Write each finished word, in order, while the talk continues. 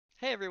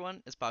Hey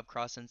everyone, it's Bob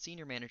Crossan,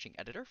 Senior Managing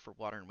Editor for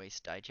Water and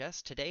Waste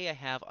Digest. Today I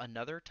have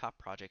another Top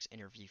Projects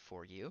interview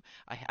for you.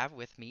 I have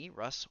with me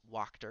Russ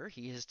Wachter.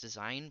 He is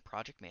Design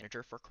Project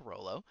Manager for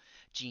Carollo.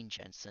 Jeanne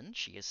Jensen.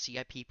 She is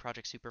CIP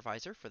Project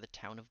Supervisor for the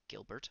Town of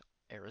Gilbert,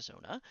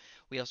 Arizona.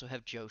 We also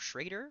have Joe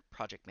Schroeder,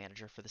 Project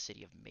Manager for the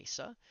City of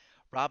Mesa.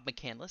 Rob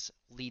McCandless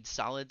leads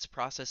solids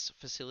process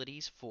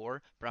facilities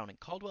for Brown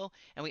Caldwell.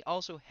 And we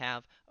also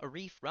have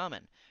Arif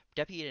Rahman,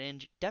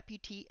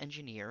 Deputy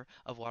Engineer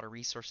of Water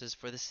Resources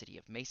for the City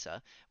of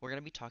Mesa. We're going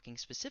to be talking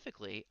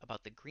specifically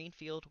about the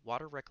Greenfield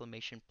Water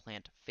Reclamation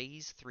Plant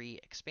Phase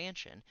 3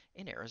 expansion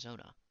in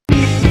Arizona.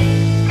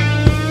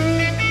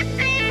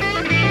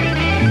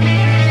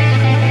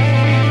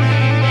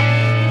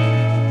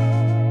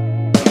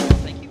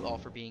 Thank you all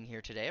for being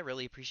here today. I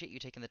really appreciate you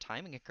taking the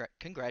time and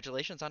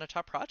congratulations on a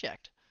top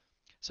project.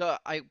 So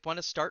I want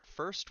to start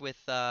first with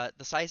the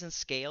size and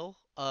scale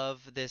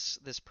of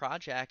this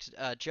project.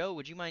 Joe,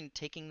 would you mind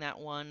taking that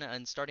one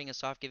and starting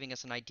us off, giving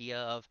us an idea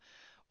of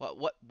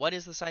what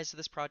is the size of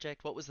this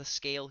project? What was the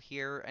scale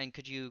here? And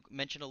could you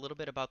mention a little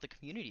bit about the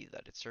community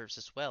that it serves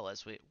as well,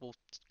 as we'll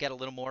get a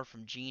little more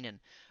from Jeanne and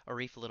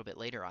Arif a little bit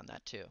later on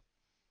that too.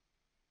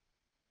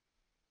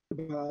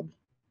 Bob.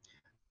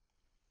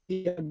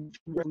 The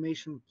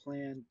reclamation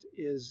plant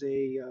is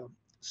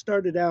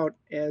started out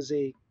as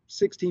a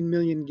 16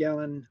 million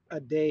gallon a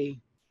day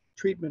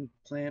treatment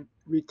plant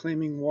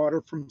reclaiming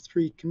water from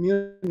three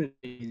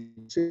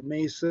communities,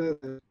 Mesa,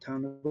 the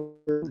town of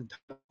Gilbert, and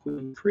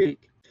Queen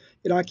Creek.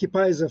 It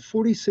occupies a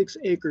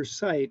 46-acre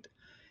site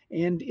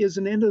and is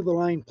an end of the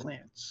line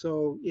plant.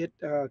 So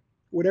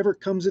whatever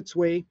comes its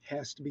way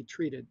has to be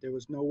treated. There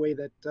was no way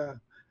that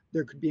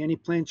there could be any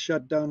plant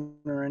shutdown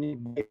or any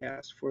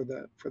bypass for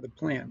the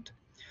plant.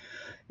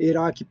 It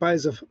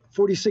occupies a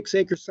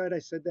 46-acre site. I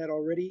said that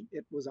already.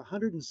 It was a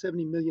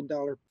 $170 million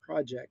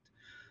project.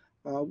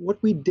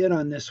 What we did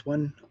on this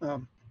one,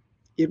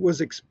 it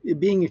was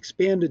being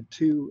expanded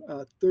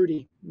to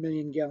 30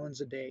 million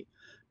gallons a day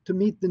to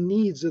meet the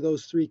needs of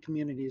those three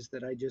communities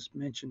that I just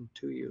mentioned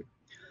to you.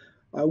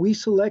 We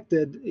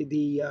selected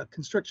the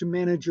construction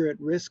manager at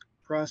risk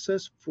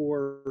process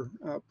for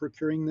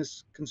procuring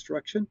this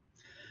construction.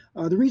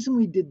 The reason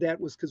we did that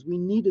was because we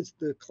needed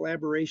the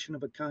collaboration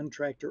of a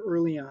contractor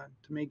early on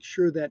to make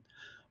sure that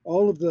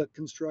all of the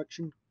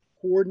construction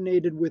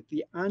coordinated with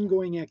the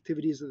ongoing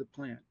activities of the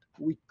plant.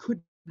 We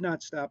could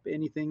not stop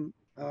anything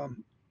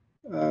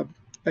uh,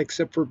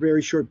 except for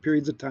very short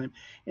periods of time.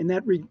 And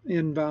that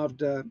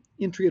involved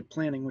intricate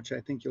planning, which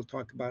I think you'll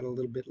talk about a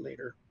little bit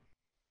later.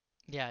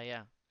 Yeah,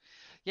 yeah.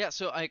 Yeah,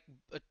 so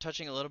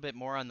touching a little bit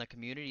more on the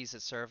communities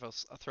that serve, I'll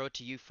throw it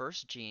to you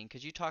first, Jeanne.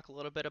 Could you talk a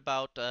little bit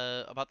about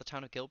the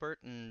town of Gilbert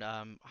and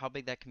how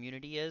big that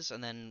community is,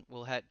 and then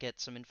we'll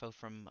get some info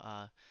from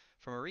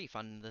Arif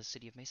on the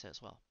city of Mesa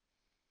as well.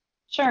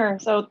 Sure.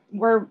 So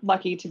we're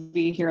lucky to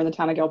be here in the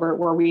town of Gilbert,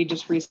 where we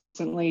just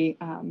recently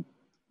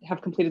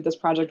have completed this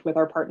project with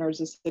our partners,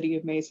 the City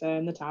of Mesa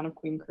and the town of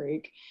Queen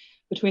Creek.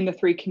 Between the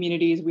three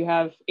communities, we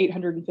have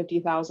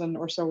 850,000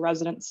 or so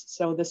residents.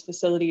 So this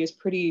facility is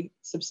pretty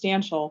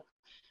substantial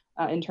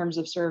in terms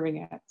of serving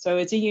it. So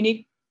it's a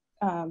unique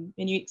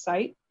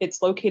site.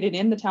 It's located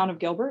in the town of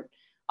Gilbert,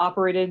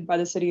 operated by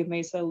the City of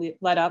Mesa,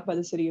 led up by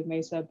the City of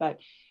Mesa, but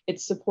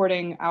it's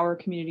supporting our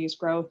community's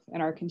growth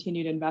and our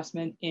continued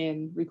investment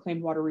in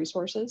reclaimed water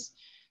resources.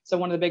 So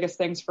one of the biggest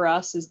things for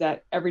us is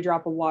that every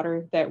drop of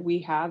water that we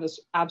have is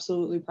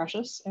absolutely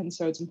precious. And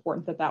so it's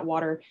important that that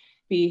water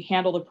be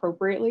handled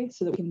appropriately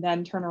so that we can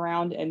then turn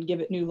around and give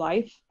it new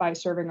life by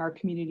serving our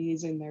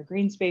communities in their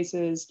green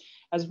spaces,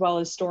 as well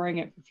as storing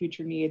it for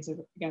future needs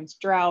against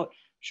drought,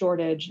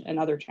 shortage, and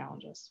other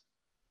challenges.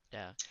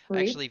 Yeah,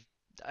 Arif? actually,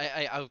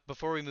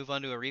 before we move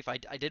on to Arif,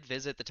 I did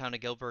visit the town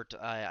of Gilbert,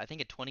 I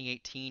think in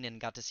 2018, and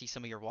got to see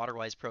some of your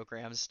Waterwise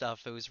program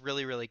stuff. It was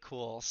really, really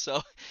cool.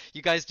 So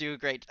you guys do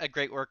a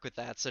great work with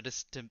that. So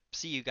just to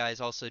see you guys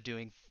also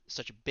doing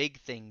such big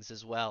things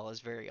as well is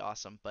very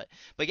awesome. But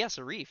yes,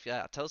 Arif,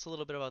 yeah, tell us a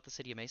little bit about the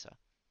city of Mesa.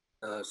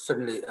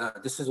 Certainly,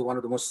 this is one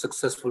of the most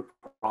successful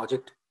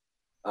project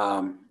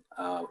um,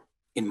 uh,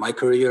 in my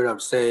career, I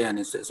would say, and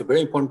it's a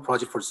very important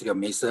project for the city of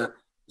Mesa.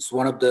 It's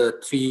one of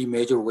the three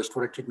major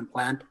wastewater treatment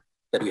plant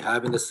that we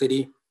have in the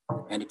city,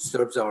 and it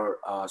serves our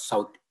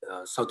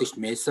southeast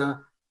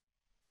Mesa,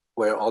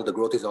 where all the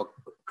growth is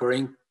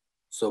occurring.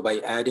 So by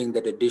adding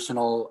that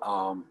additional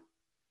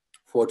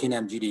 14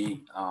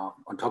 mgd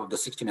on top of the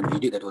 16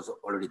 mgd that was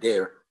already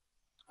there,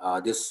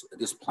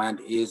 this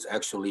plant is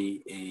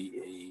actually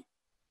a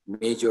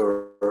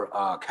major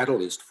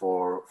catalyst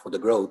for the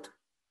growth,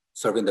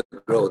 serving the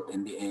growth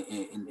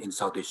in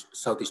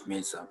Southeast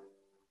Mesa.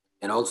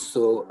 And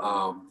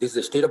also, this is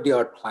a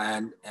state-of-the-art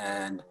plant,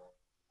 and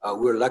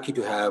we're lucky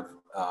to have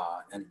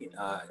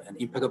an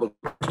impeccable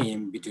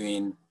team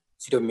between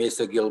City of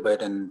Mesa,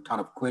 Gilbert, and Town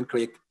of Queen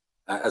Creek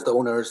as the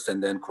owners,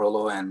 and then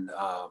Carollo and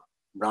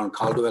Brown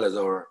Caldwell as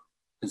our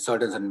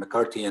consultants, and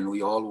McCarthy, and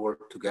we all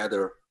work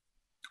together.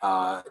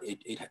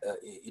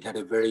 It had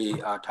a very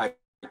tight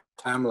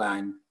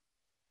timeline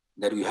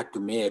that we had to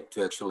make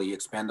to actually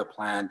expand the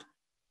plant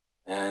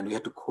and we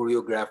had to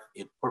choreograph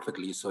it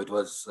perfectly. So it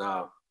was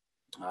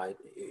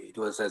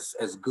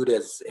as good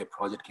as a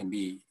project can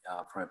be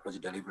from a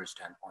project delivery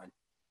standpoint.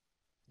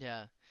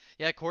 Yeah.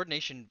 Yeah,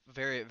 coordination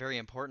very very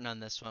important on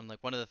this one.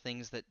 Like one of the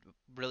things that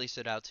really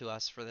stood out to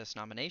us for this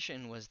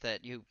nomination was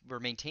that you were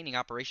maintaining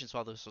operations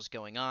while this was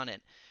going on,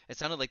 and it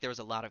sounded like there was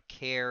a lot of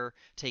care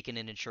taken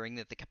in ensuring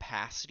that the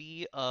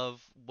capacity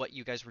of what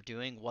you guys were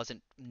doing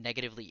wasn't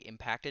negatively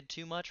impacted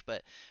too much.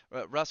 But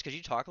Russ, could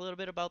you talk a little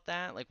bit about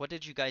that? Like what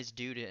did you guys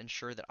do to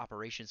ensure that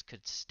operations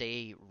could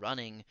stay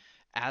running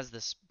as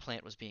this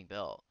plant was being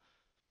built?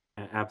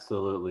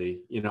 Absolutely.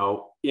 You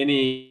know,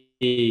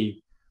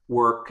 any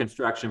work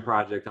construction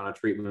project on a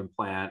treatment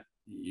plant,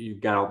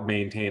 you've got to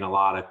maintain a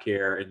lot of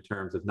care in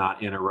terms of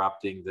not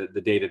interrupting the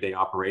day-to-day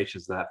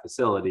operations of that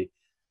facility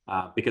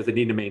because they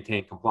need to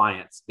maintain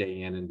compliance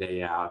day in and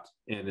day out.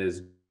 And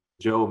as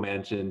Joe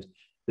mentioned,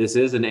 this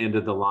is an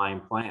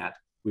end-of-the-line plant.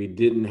 We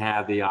didn't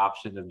have the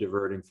option of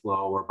diverting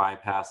flow or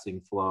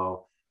bypassing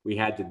flow. We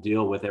had to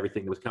deal with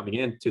everything that was coming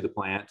into the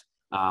plant,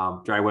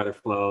 dry weather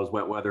flows,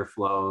 wet weather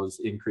flows,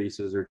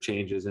 increases or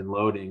changes in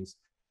loadings,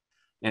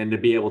 and to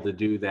be able to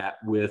do that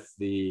with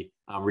the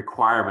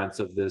requirements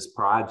of this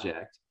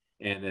project.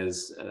 And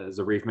as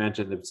Arif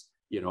mentioned, it's,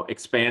 you know,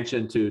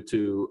 expansion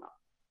to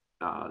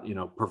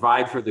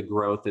provide for the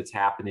growth that's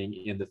happening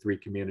in the three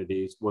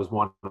communities was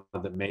one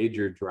of the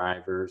major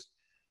drivers.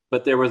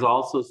 But there was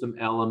also some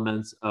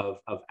elements of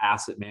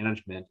asset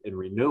management and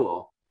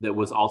renewal that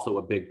was also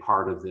a big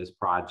part of this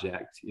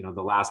project. You know,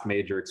 the last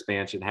major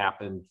expansion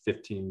happened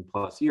 15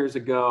 plus years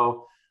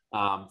ago.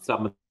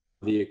 Some of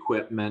the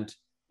equipment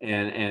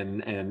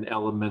and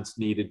elements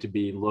needed to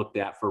be looked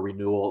at for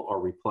renewal or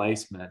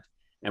replacement.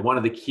 And one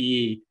of the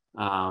key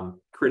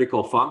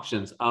critical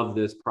functions of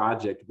this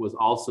project was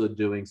also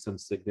doing some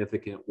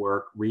significant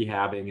work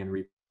rehabbing and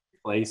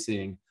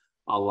replacing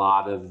a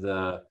lot of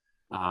the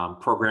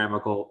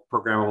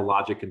programmable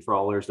logic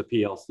controllers, the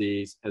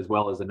PLCs, as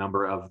well as a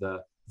number of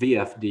the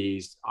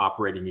VFDs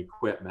operating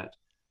equipment.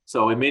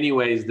 So in many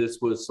ways, this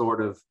was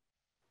sort of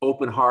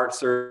open heart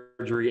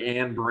surgery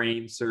and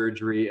brain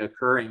surgery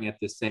occurring at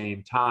the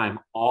same time,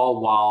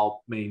 all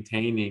while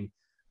maintaining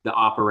the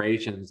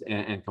operations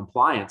and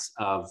compliance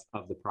of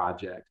the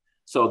project.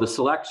 So the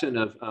selection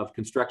of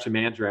construction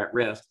manager at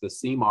risk, the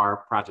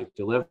CMAR project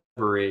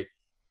delivery,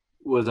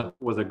 was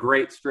a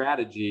great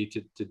strategy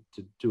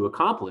to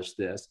accomplish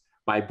this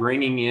by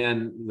bringing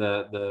in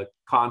the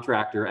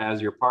contractor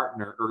as your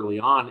partner early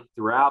on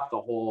throughout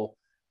the whole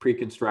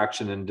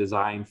pre-construction and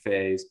design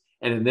phase.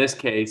 And in this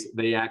case,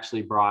 they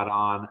actually brought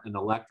on an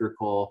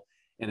electrical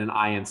and an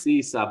INC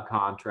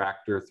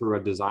subcontractor through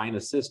a design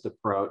assist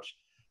approach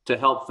to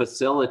help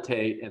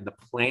facilitate and the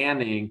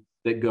planning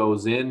that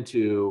goes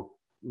into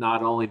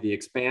not only the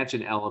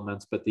expansion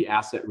elements, but the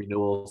asset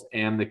renewals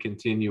and the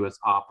continuous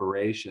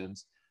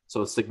operations.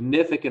 So a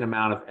significant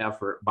amount of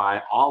effort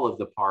by all of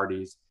the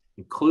parties,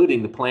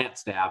 including the plant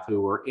staff,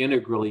 who were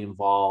integrally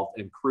involved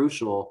and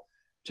crucial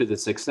to the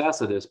success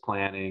of this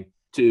planning.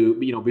 To,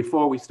 you know,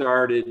 before we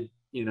started,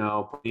 you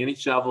know, putting any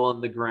shovel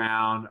in the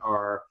ground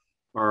or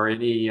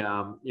any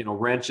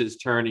wrenches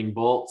turning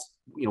bolts,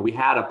 you know, we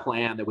had a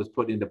plan that was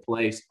put into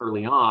place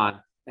early on,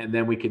 and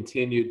then we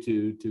continued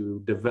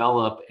to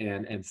develop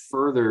and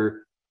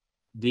further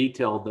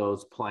detail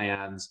those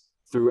plans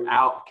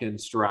throughout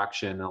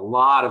construction. A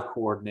lot of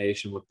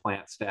coordination with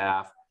plant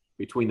staff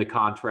between the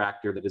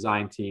contractor, the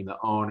design team, the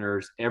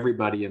owners,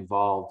 everybody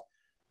involved,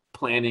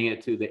 planning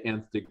it to the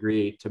nth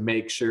degree to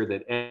make sure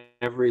that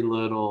every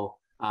little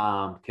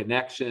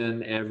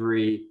connection,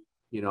 every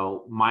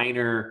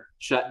minor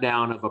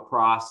shutdown of a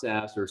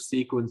process or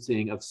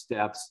sequencing of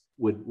steps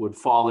would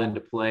fall into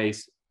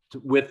place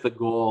with the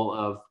goal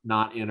of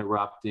not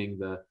interrupting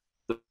the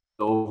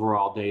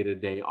overall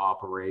day-to-day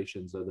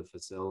operations of the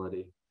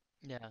facility.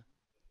 Yeah.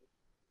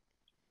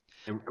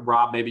 And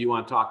Rob, maybe you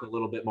want to talk a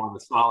little bit more on the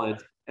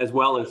solids as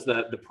well as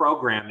the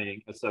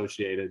programming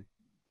associated.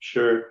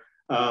 Sure.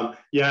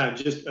 Yeah,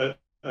 just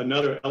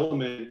another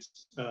element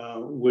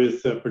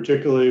with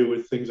particularly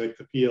with things like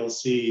the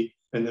PLC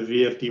and the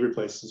VFD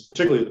replacements,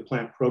 particularly the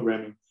plant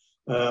programming.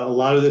 A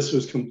lot of this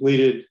was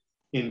completed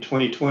in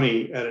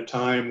 2020 at a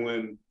time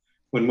when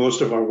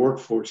most of our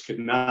workforce could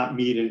not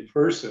meet in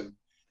person,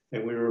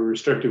 and we were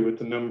restricted with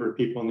the number of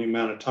people and the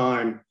amount of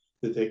time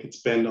that they could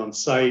spend on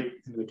site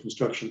in the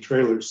construction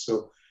trailers.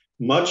 So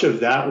much of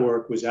that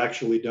work was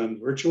actually done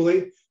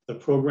virtually. The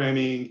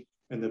programming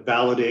and the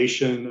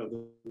validation of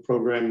the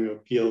programming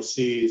of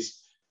PLCs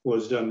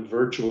was done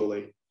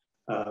virtually,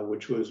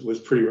 which was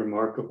pretty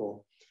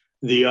remarkable.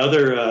 The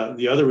other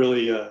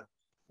really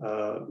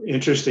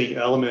interesting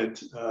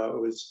element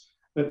was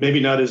maybe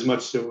not as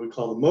much that we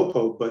call the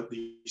MOPO, but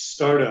the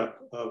startup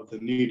of the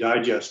new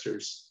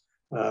digesters.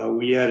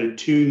 We added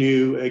 2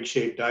 new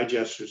egg-shaped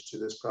digesters to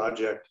this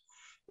project,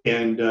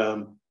 and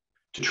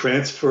to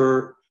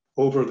transfer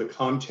over the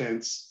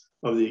contents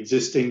of the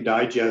existing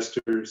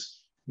digesters,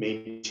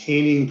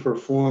 maintaining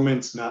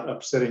performance, not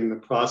upsetting the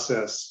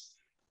process,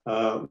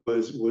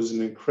 was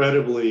an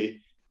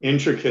incredibly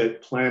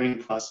intricate planning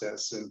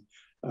process. And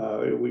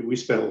We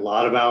spent a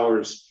lot of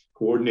hours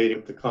coordinating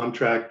with the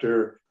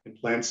contractor and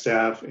plant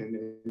staff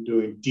and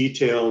doing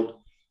detailed,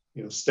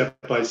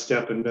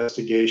 step-by-step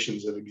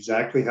investigations of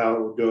exactly how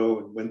it would go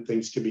and when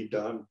things could be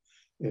done,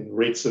 and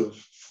rates of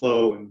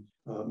flow, and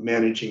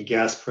managing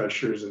gas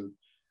pressures, and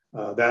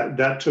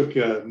that took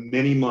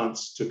many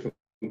months to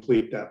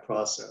complete that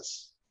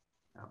process.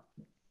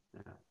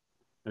 Yeah.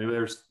 I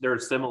mean, they're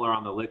similar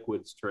on the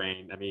liquids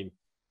train. I mean,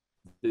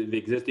 the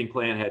existing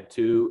plant had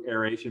 2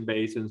 aeration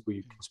basins.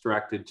 We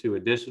constructed 2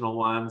 additional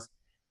ones.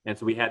 And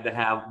so we had to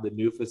have the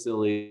new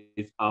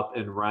facilities up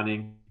and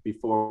running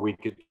before we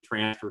could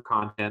transfer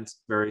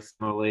contents. Very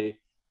similarly,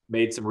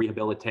 made some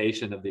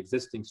rehabilitation of the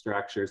existing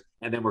structures,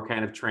 and then we're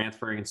kind of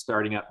transferring and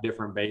starting up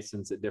different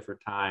basins at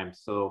different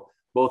times. So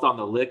both on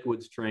the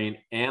liquids train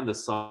and the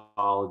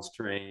solids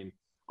train,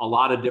 a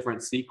lot of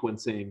different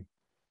sequencing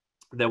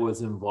that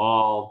was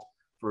involved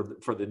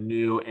for the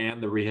new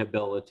and the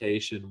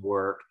rehabilitation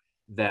work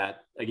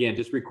that, again,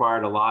 just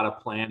required a lot of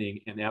planning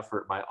and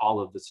effort by all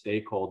of the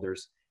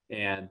stakeholders.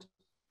 And,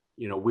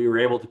 we were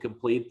able to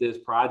complete this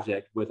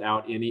project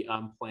without any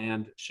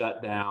unplanned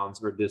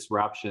shutdowns or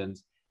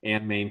disruptions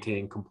and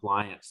maintain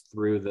compliance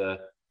through the,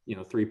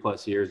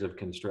 3+ years of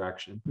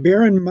construction.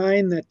 Bear in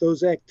mind that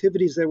those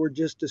activities that were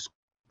just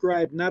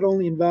described not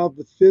only involved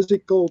the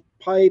physical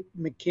pipe,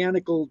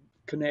 mechanical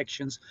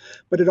connections,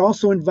 but it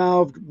also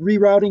involved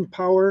rerouting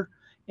power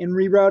and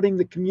rerouting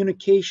the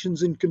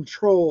communications and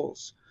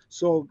controls.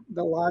 So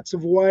lots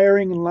of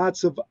wiring and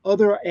lots of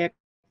other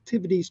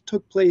activities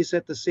took place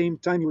at the same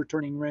time you were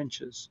turning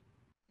wrenches.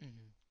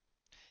 Mm-hmm.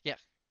 Yeah,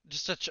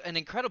 just such an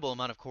incredible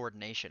amount of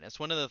coordination. It's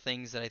one of the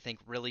things that I think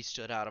really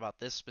stood out about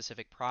this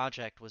specific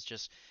project was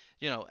just,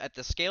 at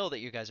the scale that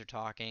you guys are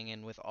talking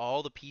and with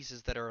all the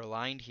pieces that are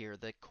aligned here,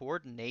 the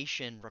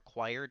coordination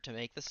required to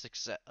make this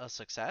a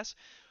success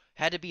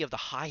had to be of the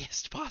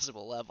highest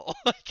possible level.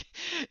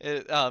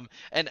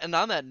 And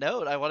on that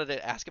note, I wanted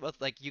to ask about,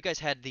 like, you guys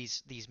had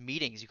these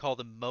meetings. You call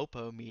them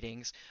MOPO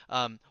meetings.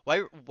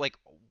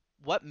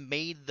 What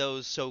made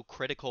those so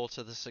critical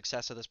to the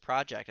success of this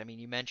project? I mean,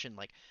 you mentioned,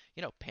 like,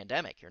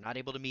 pandemic, you're not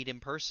able to meet in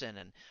person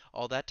and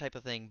all that type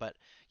of thing. But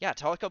yeah,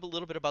 talk a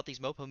little bit about these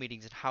MOPO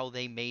meetings and how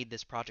they made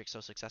this project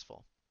so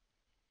successful.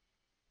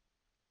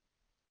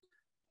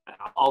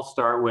 I'll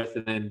start with,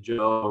 and then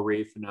Joe,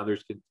 Arif, and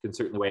others can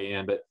certainly weigh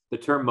in, but the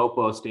term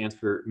MOPO stands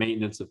for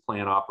Maintenance of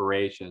Plant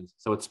Operations.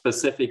 So it's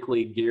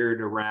specifically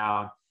geared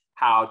around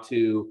how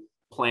to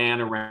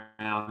plan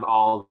around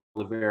all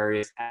the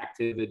various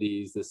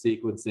activities, the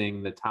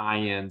sequencing, the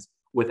tie-ins,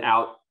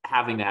 without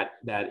having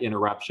that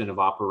interruption of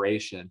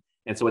operation.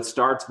 And so it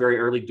starts very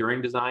early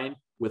during design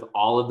with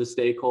all of the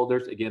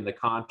stakeholders, again, the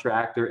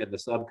contractor and the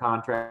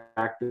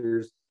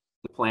subcontractors,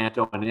 the plant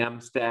O&M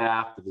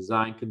staff, the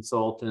design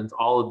consultants,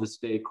 all of the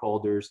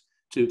stakeholders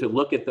to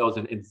look at those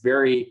in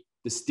very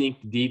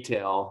distinct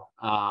detail,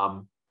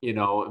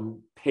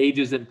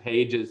 pages and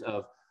pages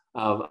of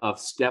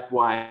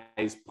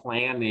stepwise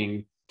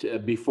planning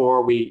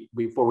before we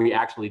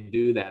actually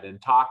do that, and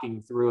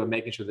talking through and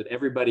making sure that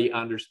everybody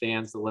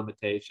understands the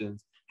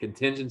limitations,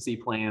 contingency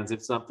plans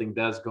if something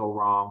does go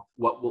wrong,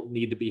 what will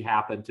need to be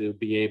happen to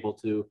be able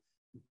to,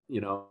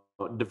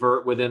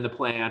 divert within the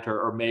plant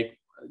or make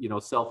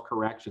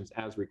self-corrections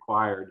as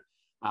required.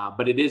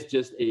 But it is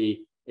just a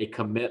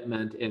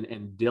commitment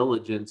and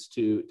diligence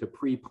to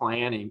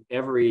pre-planning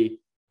every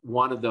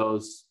one of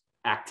those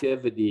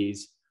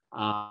activities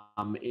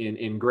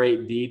in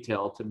great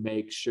detail to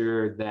make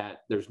sure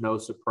that there's no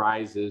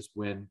surprises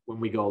when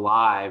we go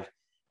live,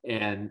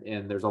 and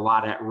there's a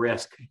lot at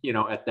risk,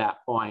 at that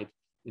point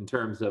in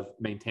terms of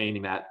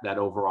maintaining that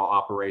overall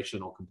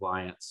operational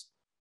compliance.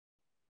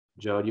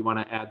 Joe, do you want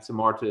to add some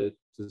more to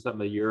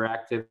some of your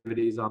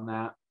activities on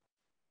that?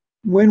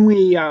 When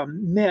we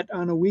met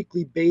on a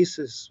weekly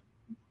basis,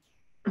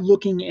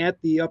 looking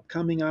at the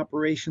upcoming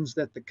operations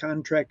that the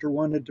contractor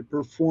wanted to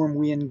perform,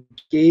 we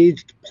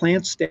engaged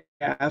plant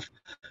staff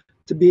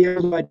to be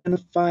able to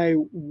identify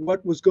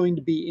what was going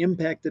to be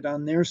impacted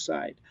on their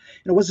side.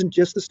 And it wasn't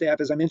just the staff.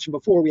 As I mentioned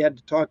before, we had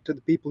to talk to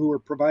the people who were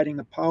providing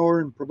the power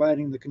and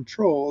providing the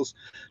controls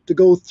to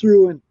go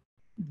through and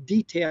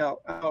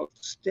detail out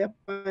step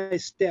by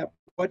step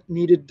what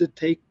needed to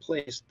take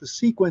place, the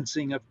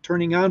sequencing of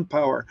turning on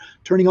power,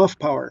 turning off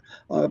power,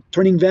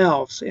 turning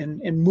valves,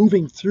 and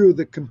moving through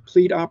the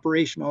complete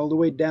operation all the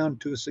way down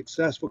to a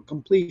successful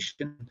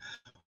completion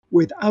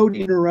without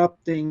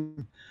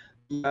interrupting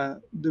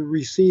the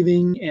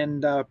receiving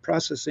and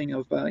processing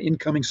of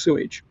incoming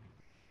sewage.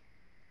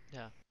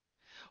 Yeah.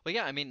 Well,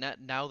 yeah, I mean,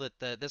 now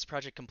that this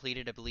project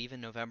completed, I believe,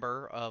 in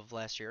November of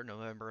last year,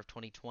 November of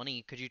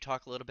 2020, could you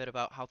talk a little bit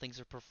about how things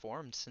have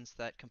performed since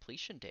that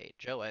completion date?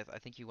 Joe, I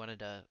think you wanted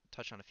to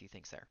touch on a few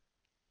things there.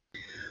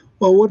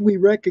 Well, what we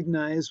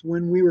recognized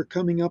when we were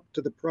coming up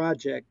to the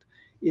project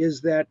is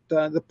that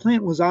the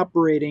plant was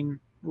operating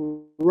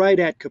right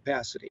at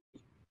capacity.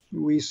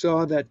 We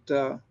saw that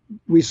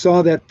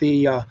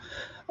the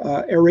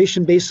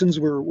aeration basins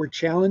were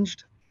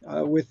challenged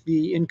with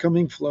the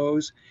incoming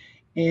flows,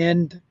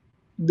 and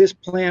this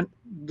plant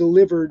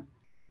delivered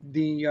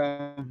the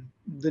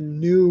the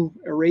new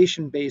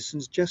aeration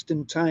basins just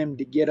in time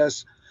to get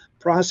us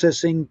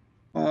processing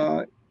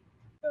what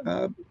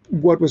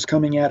was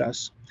coming at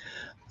us.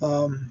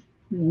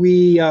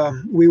 We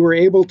were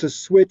able to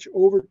switch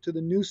over to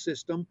the new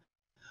system,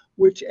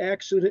 which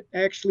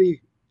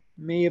actually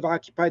may have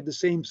occupied the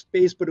same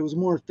space, but it was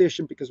more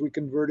efficient because we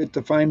converted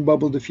to fine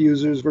bubble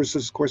diffusers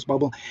versus coarse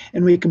bubble,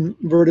 and we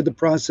converted the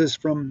process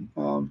from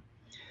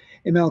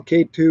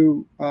MLK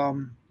to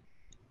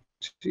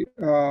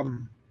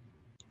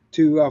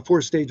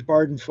four-stage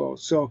Bardenfo.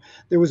 So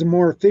there was a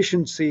more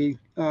efficiency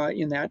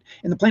in that,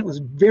 and the plant was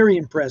very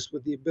impressed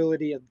with the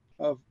ability of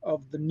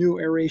the new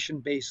aeration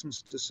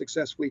basins to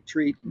successfully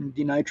treat and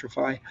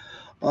denitrify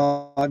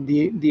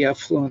the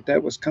effluent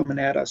that was coming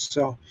at us.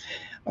 So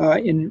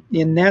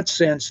in that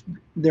sense,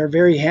 they're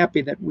very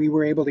happy that we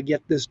were able to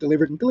get this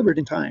delivered and delivered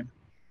in time.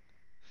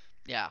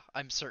 Yeah,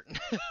 I'm certain.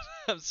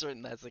 I'm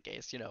certain that's the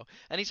case. You know,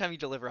 anytime you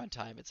deliver on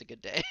time, it's a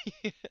good day.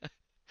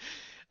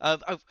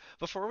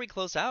 Before we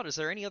close out, is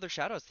there any other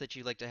shout outs that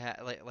you'd like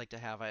to like to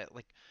have?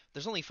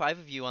 There's only 5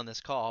 of you on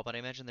this call, but I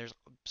imagine there's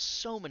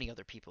so many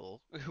other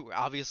people who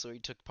obviously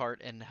took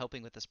part in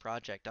helping with this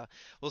project.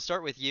 We'll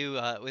start with you,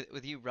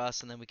 with you,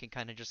 Russ, and then we can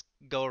kind of just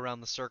go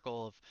around the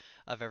circle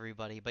of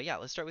everybody. But yeah,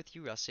 let's start with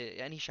you, Russ.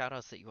 Any shout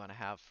outs that you want to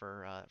have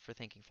for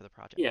thanking for the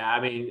project? Yeah, I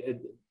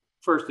mean,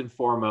 first and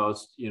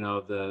foremost, you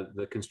know,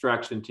 the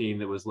construction team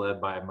that was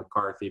led by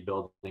McCarthy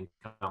Building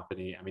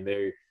Company. I mean,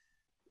 they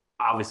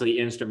obviously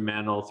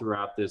instrumental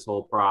throughout this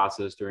whole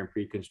process during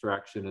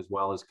pre-construction as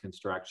well as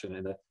construction,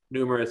 and the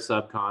numerous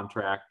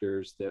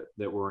subcontractors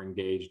that were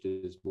engaged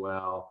as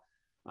well.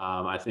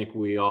 I think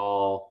we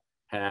all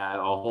had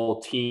a whole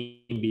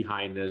team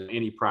behind us.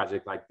 Any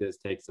project like this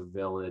takes a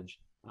village,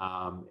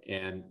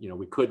 and you know,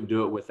 we couldn't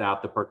do it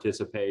without the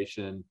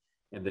participation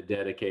and the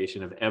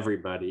dedication of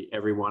everybody,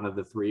 every one of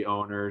the 3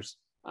 owners,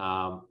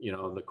 you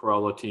know, the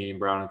Carollo team,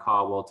 Brown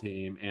Caldwell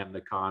team, and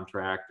the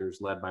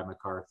contractors led by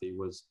McCarthy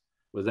was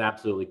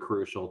absolutely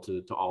crucial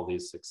to all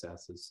these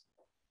successes.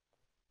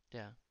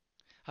 Yeah.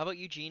 How about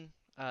you, Jeanne?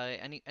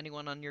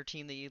 Anyone on your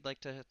team that you'd like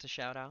to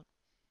shout out?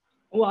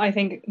 Well, I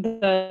think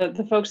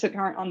the folks that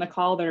aren't on the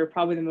call that are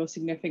probably the most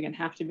significant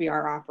have to be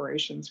our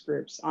operations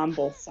groups on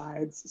both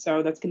sides.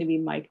 So that's going to be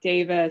Mike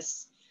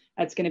Davis.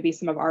 That's going to be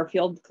some of our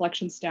field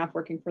collection staff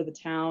working for the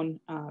town.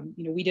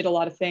 You know, we did a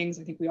lot of things.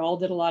 I think we all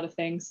did a lot of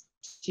things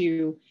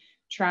to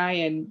try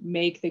and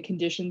make the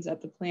conditions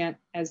at the plant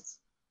as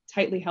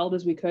tightly held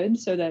as we could,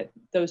 so that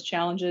those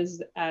challenges,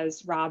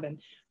 as Rob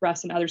and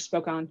Russ and others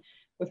spoke on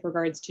with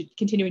regards to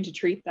continuing to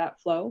treat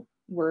that flow,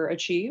 were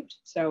achieved.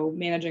 So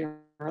managing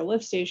our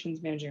lift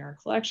stations, managing our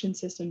collection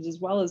systems, as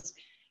well as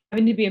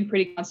having to be in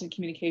pretty constant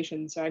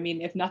communication. So I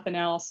mean, if nothing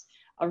else,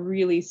 a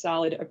really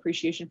solid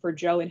appreciation for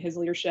Joe and his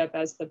leadership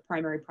as the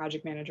primary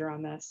project manager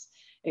on this.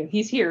 And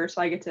he's here,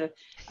 so I get to,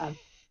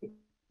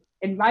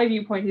 in my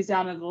viewpoint, he's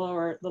down in the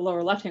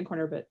lower left-hand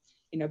corner, but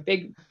you know,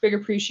 big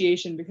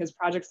appreciation, because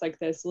projects like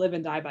this live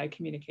and die by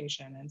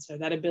communication. And so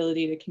that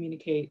ability to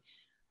communicate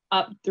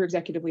up through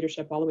executive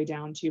leadership all the way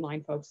down to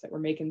line folks that were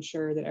making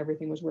sure that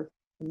everything was working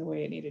the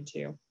way it needed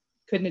to.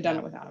 Couldn't have done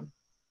it without him.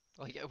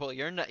 Well,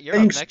 you're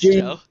Thanks, up next, Jeanne.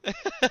 Joe.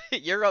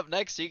 You're up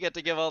next. You get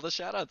to give all the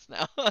shout outs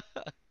now.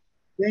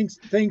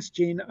 Thanks,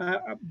 Jeanne.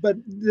 But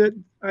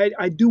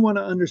I do want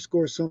to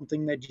underscore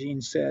something that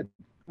Jeanne said.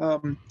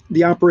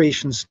 The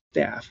operations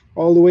staff,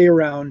 all the way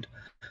around,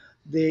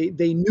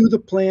 they knew the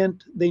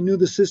plant, they knew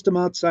the system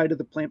outside of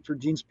the plant for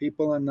Jeanne's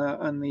people on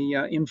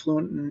the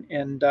influent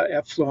and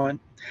effluent.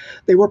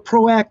 They were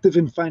proactive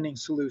in finding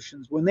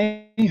solutions. When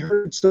they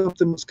heard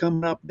something was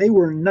coming up, they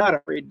were not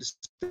afraid to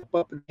step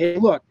up and, hey,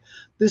 look,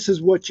 this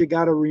is what you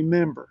got to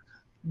remember.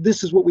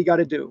 This is what we got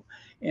to do.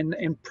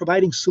 And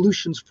providing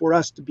solutions for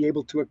us to be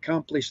able to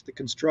accomplish the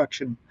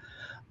construction.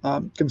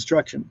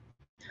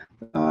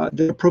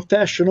 They're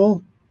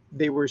professional,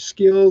 they were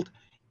skilled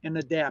and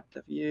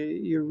adaptive.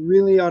 You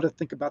really ought to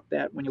think about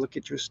that when you look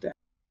at your staff.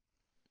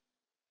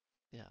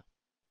 Yeah.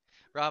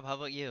 Rob, how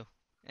about you?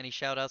 Any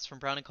shout outs from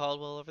Brown and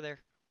Caldwell over there?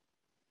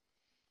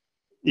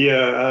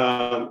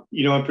 Yeah,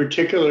 you know, in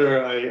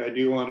particular, I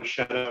do want to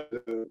shout out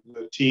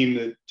the team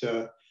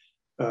that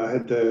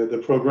had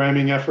the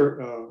programming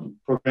effort,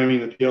 programming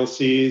the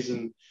PLCs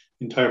and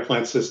entire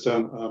plant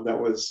system. That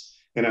was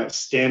an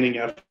outstanding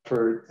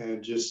effort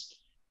and just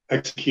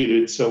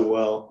executed so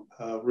well.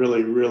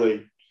 Really,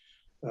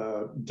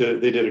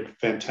 they did a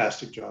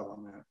fantastic job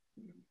on that.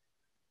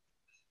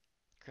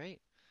 Great.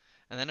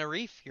 And then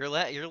Arif, you're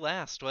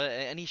last.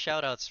 Any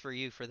shout outs for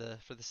you for the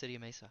City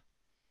of Mesa?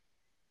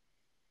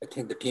 I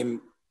think the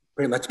team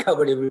pretty much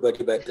covered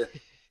everybody, but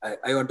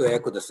I want to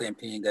echo the same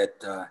thing, that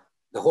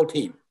the whole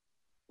team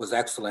was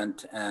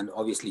excellent, and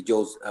obviously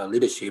Joe's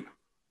leadership,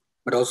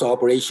 but also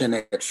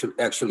operation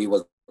actually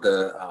was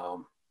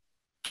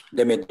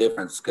they made a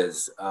difference,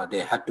 because they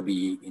had to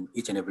be in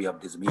each and every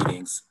of these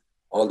meetings,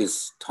 all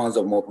these tons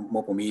of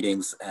MOPO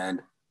meetings, and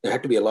there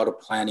had to be a lot of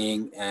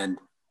planning. And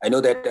I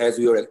know that as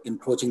we were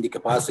approaching the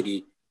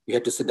capacity, we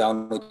had to sit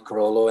down with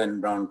Carollo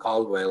and Brown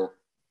Caldwell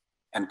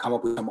and come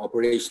up with some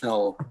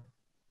operational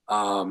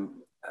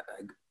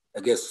I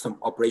guess, some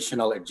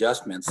operational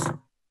adjustments,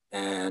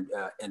 and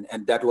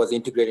that was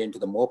integrated into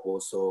the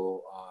MOPO.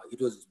 So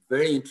it was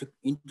very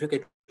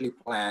intricately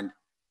planned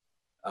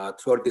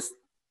throughout this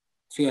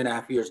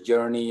 3.5 years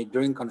journey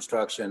during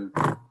construction.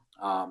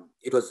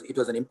 It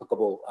was an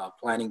impeccable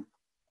planning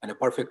and a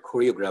perfect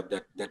choreograph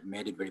that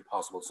made it very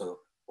possible. So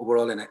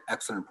overall, an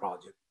excellent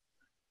project.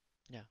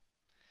 Yeah.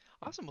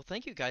 Awesome. Well,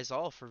 thank you guys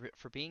all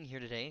for being here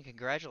today, and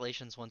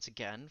congratulations once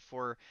again.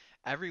 For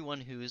everyone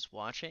who's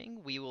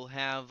watching, we will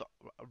have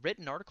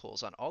written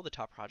articles on all the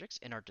top projects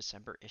in our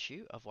December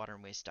issue of Water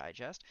and Waste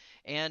Digest.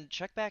 And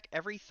check back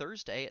every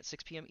Thursday at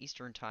 6 p.m.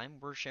 Eastern Time.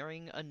 We're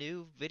sharing a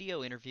new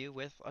video interview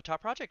with a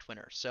top project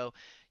winner. So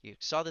you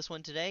saw this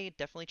one today.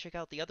 Definitely check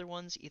out the other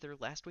ones either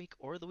last week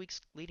or the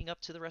weeks leading up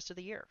to the rest of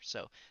the year.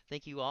 So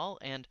thank you all,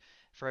 and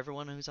for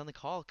everyone who's on the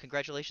call,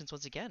 congratulations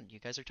once again. You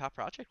guys are top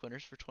project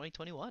winners for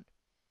 2021.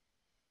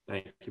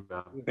 Thank you,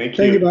 Bob. Thank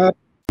Thank you, you.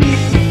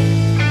 Bob.